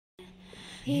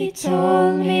He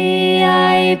told me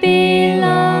I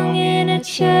belong in a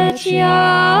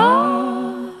churchyard.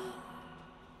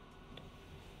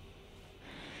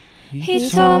 He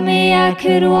told me I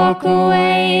could walk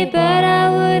away, but I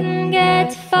wouldn't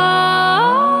get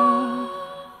far.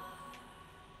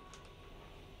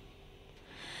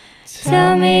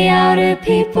 Tell me, how do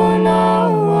people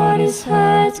know what is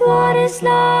hurt, what is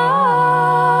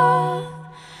love?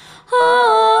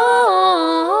 Oh,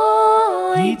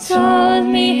 he told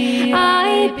me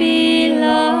I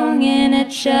belong in a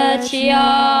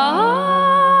churchyard.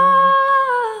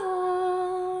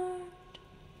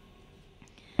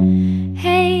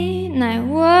 Hey, 9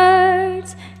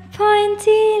 words,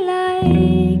 pointy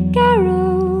like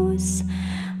arrows,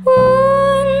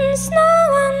 wounds no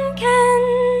one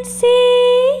can see.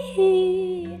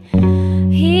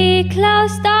 He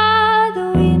closed all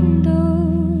the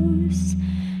windows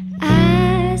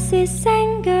as his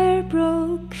anger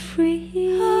broke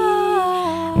free.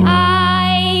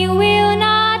 I will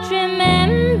not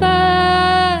remember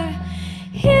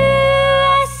you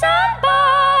as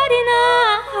somebody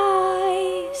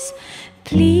nice.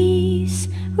 Please,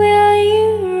 will you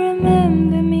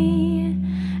remember me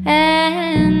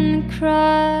and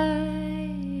cry?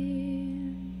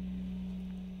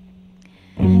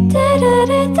 Told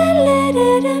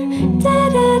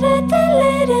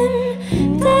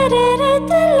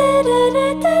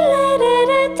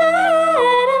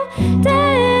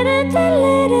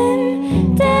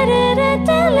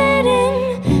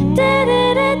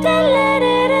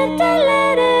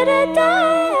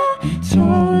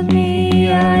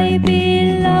me I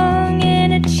belong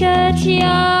in a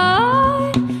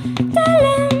churchyard.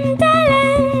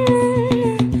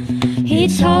 He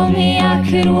told me I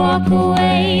could walk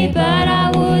away, but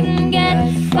I wouldn't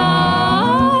get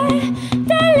far.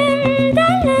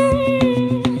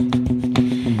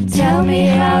 Tell me,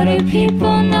 how do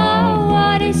people know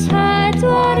what is hurt,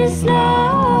 what is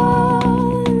love?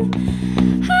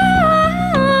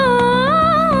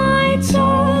 I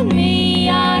told me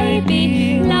I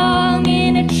belong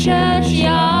in a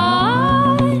churchyard.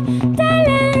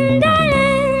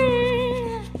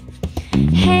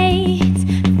 Hate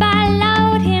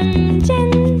followed him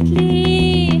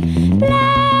gently,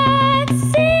 black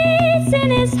seeds in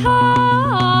his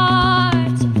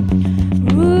heart,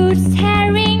 roots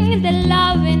tearing the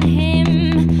love in him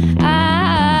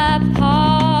apart.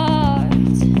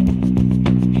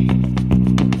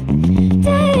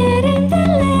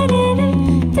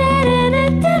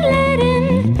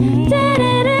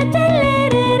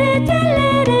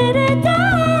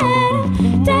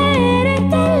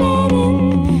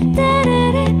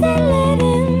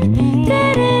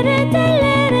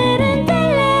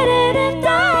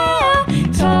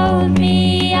 Told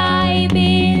me I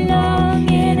belong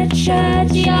in a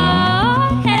churchyard.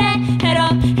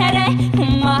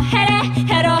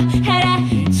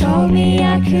 Told me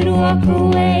I could walk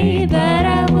away, but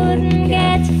I wouldn't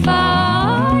get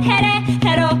far.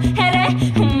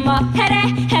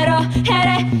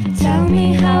 Tell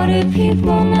me, how do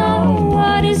people know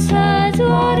what is hurt,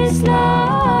 what is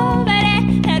love?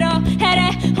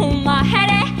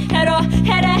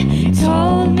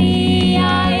 Told me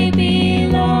I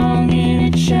belong in a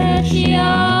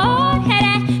churchyard.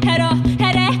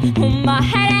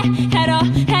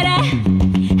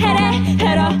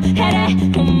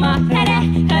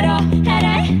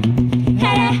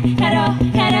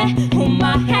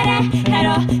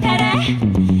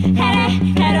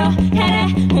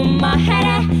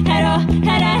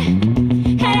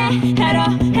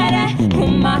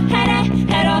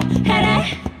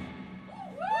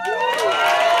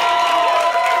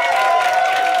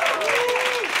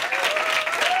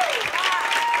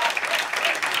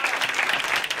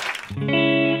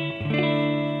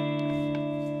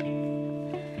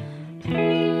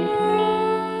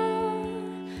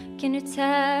 Can you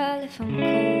tell if I'm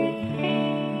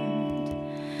cold,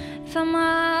 if I'm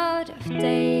out of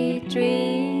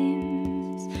daydreams,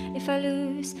 if I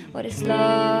lose what is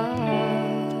love?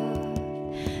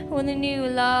 Will the new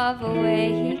love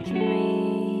awake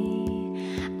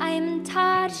me? I am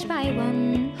touched by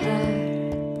wonder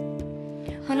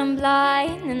when I'm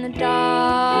blind in the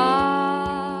dark,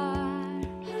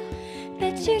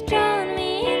 but you drown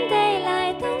me in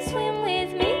daylight. Don't swim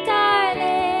with me, darling.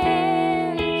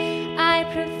 I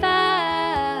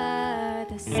prefer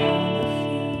the sound of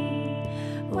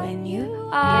you when you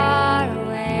are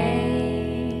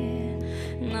away.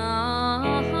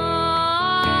 No,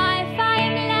 if I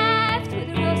am left with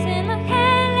a rose in my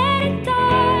hand, let it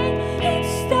die.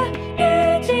 It's the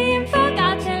beauty and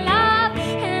forgotten love,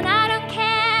 and I don't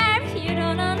care if you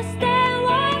don't understand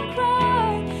why I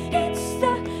cry. It's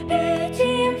the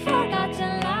beauty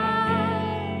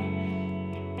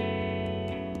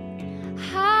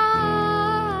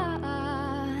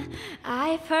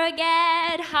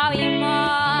how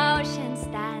emotions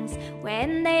dance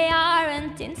when they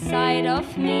aren't inside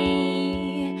of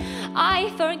me. I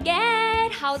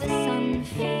forget how the sun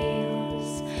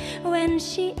feels when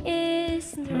she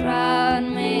isn't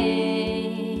around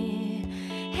me.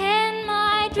 And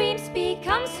my dreams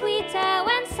become sweeter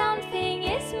when something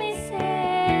is missing.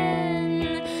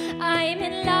 I'm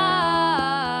in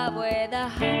love with the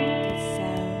haunted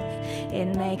self.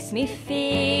 It makes me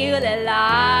feel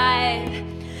alive,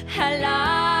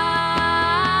 alive.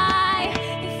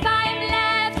 If I'm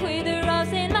left with a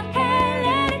rose in my hair,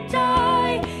 let it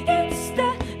die. It's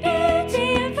the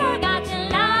beauty and forgotten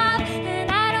love, and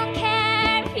I don't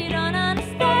care if you don't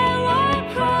understand why I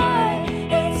cry.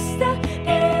 It's the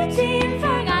beauty and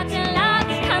forgotten love.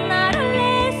 하나로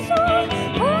내서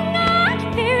뭔가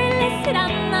fearless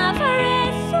않나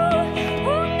forever.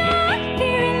 뭔가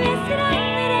fearless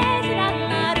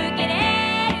않나 루기래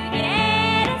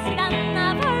않나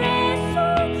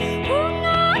forever. 뭔가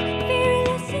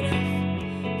fearless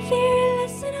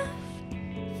enough.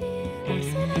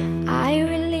 I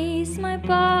release my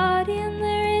body and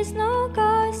there is no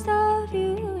ghost of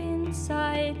you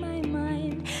inside my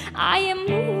mind. I am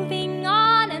moving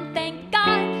on and thank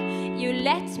God you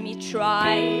let me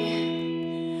try.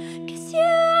 'Cause you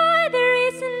are the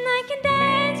reason I can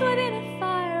dance within a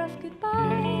fire of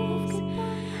goodbyes.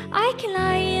 I can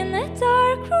lie in a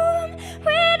dark room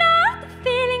without the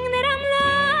feeling that I'm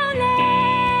lonely.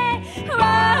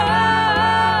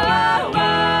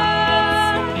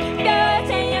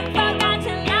 Beauty and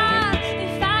forgotten love.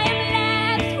 If I am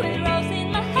left with rose in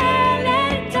my hair,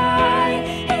 let it die.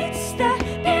 It's the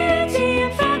beauty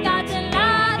and forgotten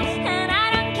love, and I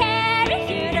don't care if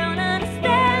you don't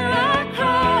understand why I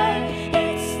cry.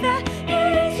 It's the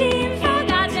beauty and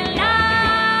forgotten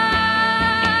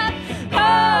love.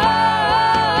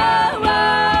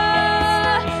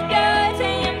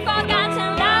 Beauty and forgotten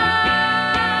love.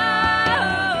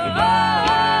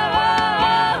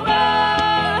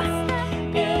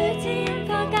 Beauty and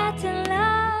forgotten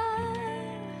love.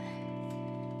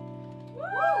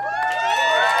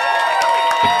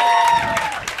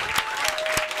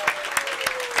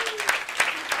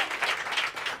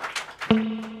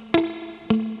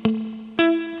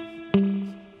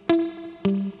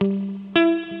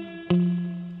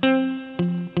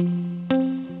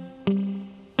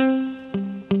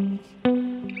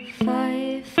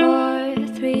 Five, four,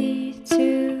 three,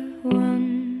 two,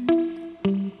 one.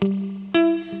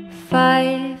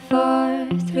 5, 4,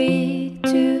 3,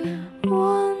 2,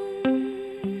 1.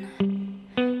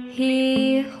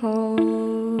 He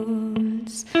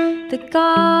holds the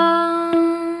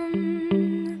gun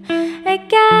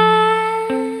against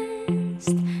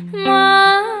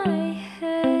my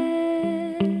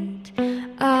head.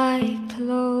 I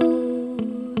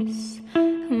close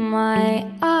my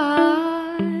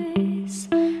eyes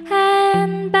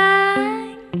and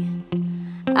bang,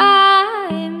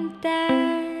 I'm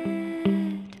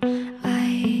dead.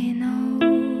 I know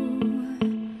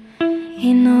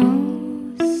he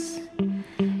knows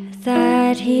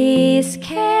that he's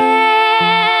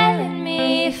killing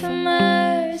me for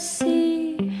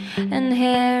mercy, and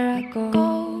here I go.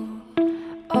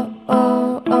 Oh,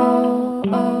 oh, oh,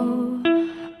 oh.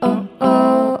 Oh,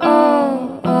 oh,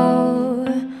 oh, oh.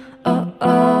 Oh, oh, oh.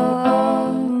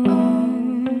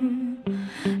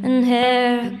 And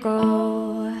here I go.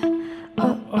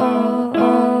 Oh, oh,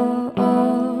 oh,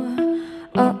 oh.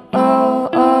 Oh, oh,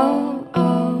 oh,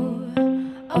 oh.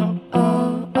 Oh,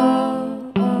 oh,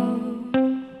 oh, oh.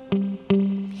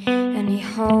 And he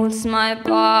holds my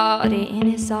body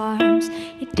in his arms.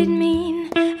 He didn't mean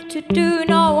to do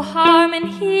no harm, and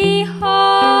he holds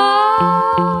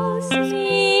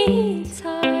me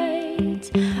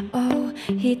tight. Oh,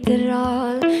 he did it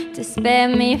all to spare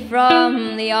me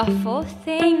from the awful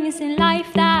things in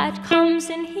life that comes,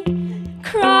 and he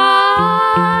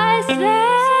cries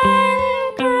and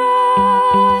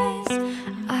cries.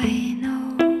 I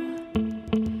know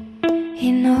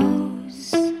he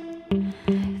knows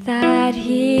that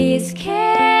he's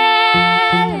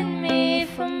killing me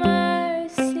for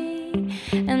mercy,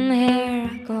 and here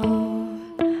I go.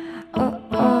 Oh,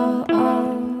 oh,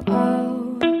 oh,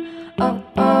 oh. Oh,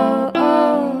 oh,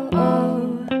 oh,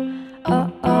 oh.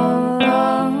 Oh, oh,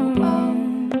 oh, oh.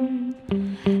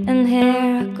 And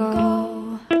here I go.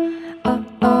 Oh,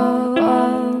 oh,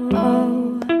 oh,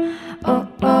 oh. Oh,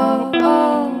 oh,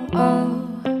 oh, oh.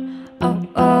 Oh,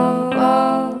 oh,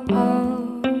 oh,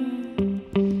 oh.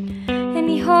 And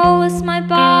he holds my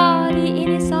body in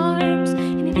his arms,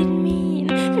 and he didn't mean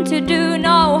to do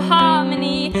no harm, and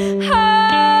he holds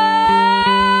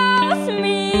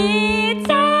me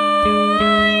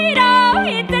tight. Oh,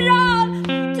 he did it all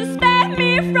to spare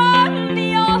me from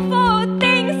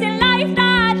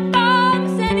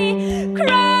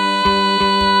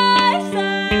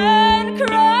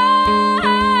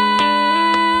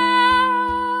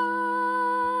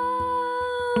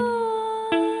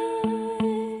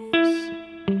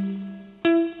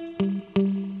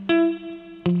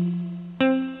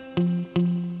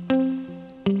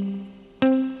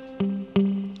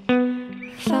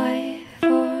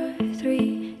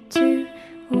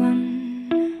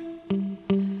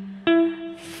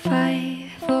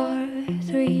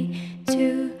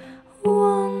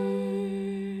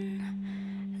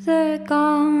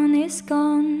gone is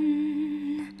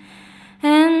gone,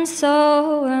 and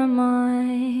so am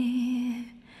I,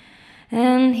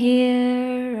 and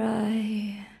here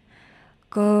I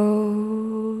go.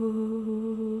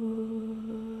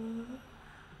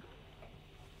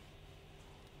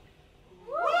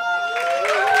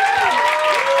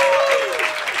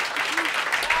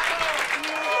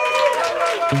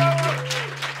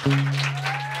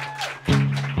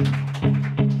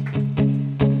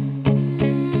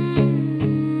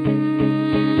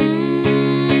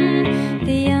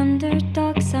 The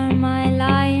underdogs are my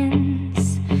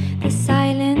lions, the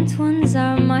silent ones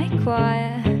are my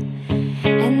choir,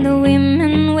 and the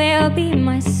women will be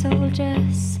my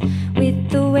soldiers, with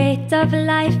the weight of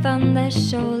life on their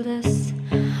shoulders.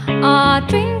 Ah,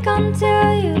 drink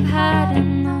until you've had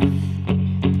enough.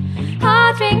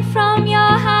 Ah, drink from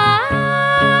your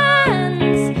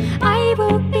hands. I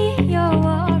will be your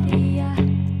warrior,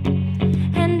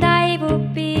 and I will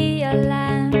be your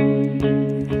lamb.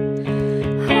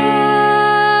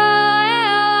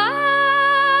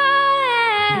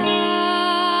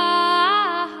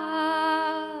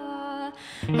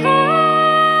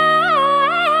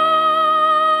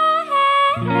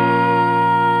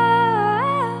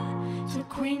 To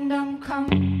Queendom come,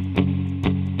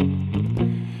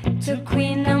 to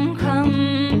Queendom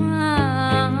come,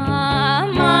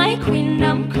 my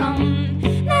Queendom come,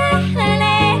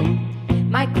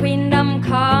 my Queendom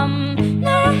come,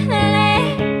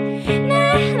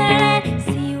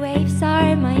 sea waves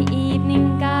are my evening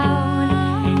gown,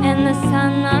 and the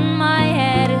sun on my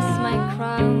head is my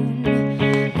crown.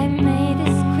 I made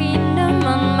this Queendom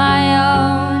on my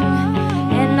own,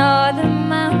 and all the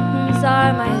mountains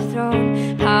are my throne.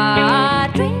 Ah,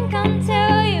 drink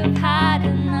until you've had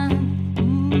enough.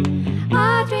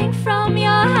 Ah, drink from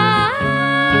your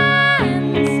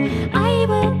hands. I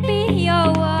will be your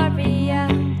warrior,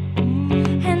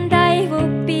 and I will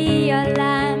be your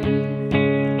lamb.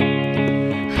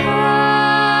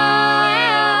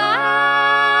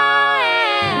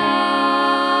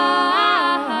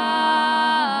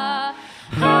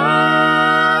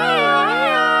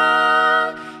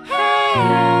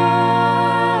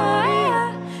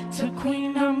 To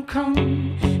Queendom come,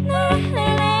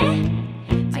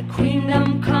 my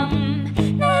Queendom come,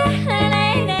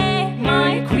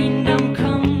 my Queendom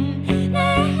come,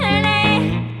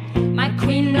 my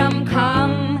Queendom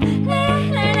come.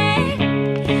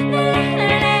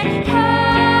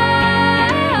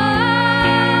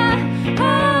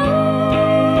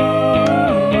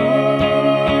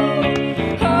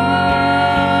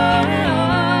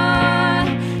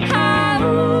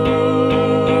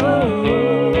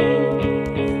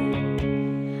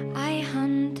 I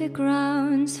hunt the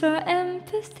grounds for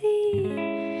empathy,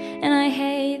 and I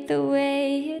hate the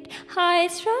way it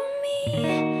hides from me.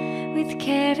 With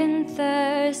care and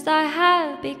thirst I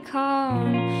have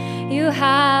become. You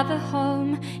have a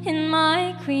home in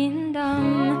my Queendom.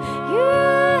 You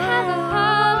have a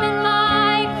home in my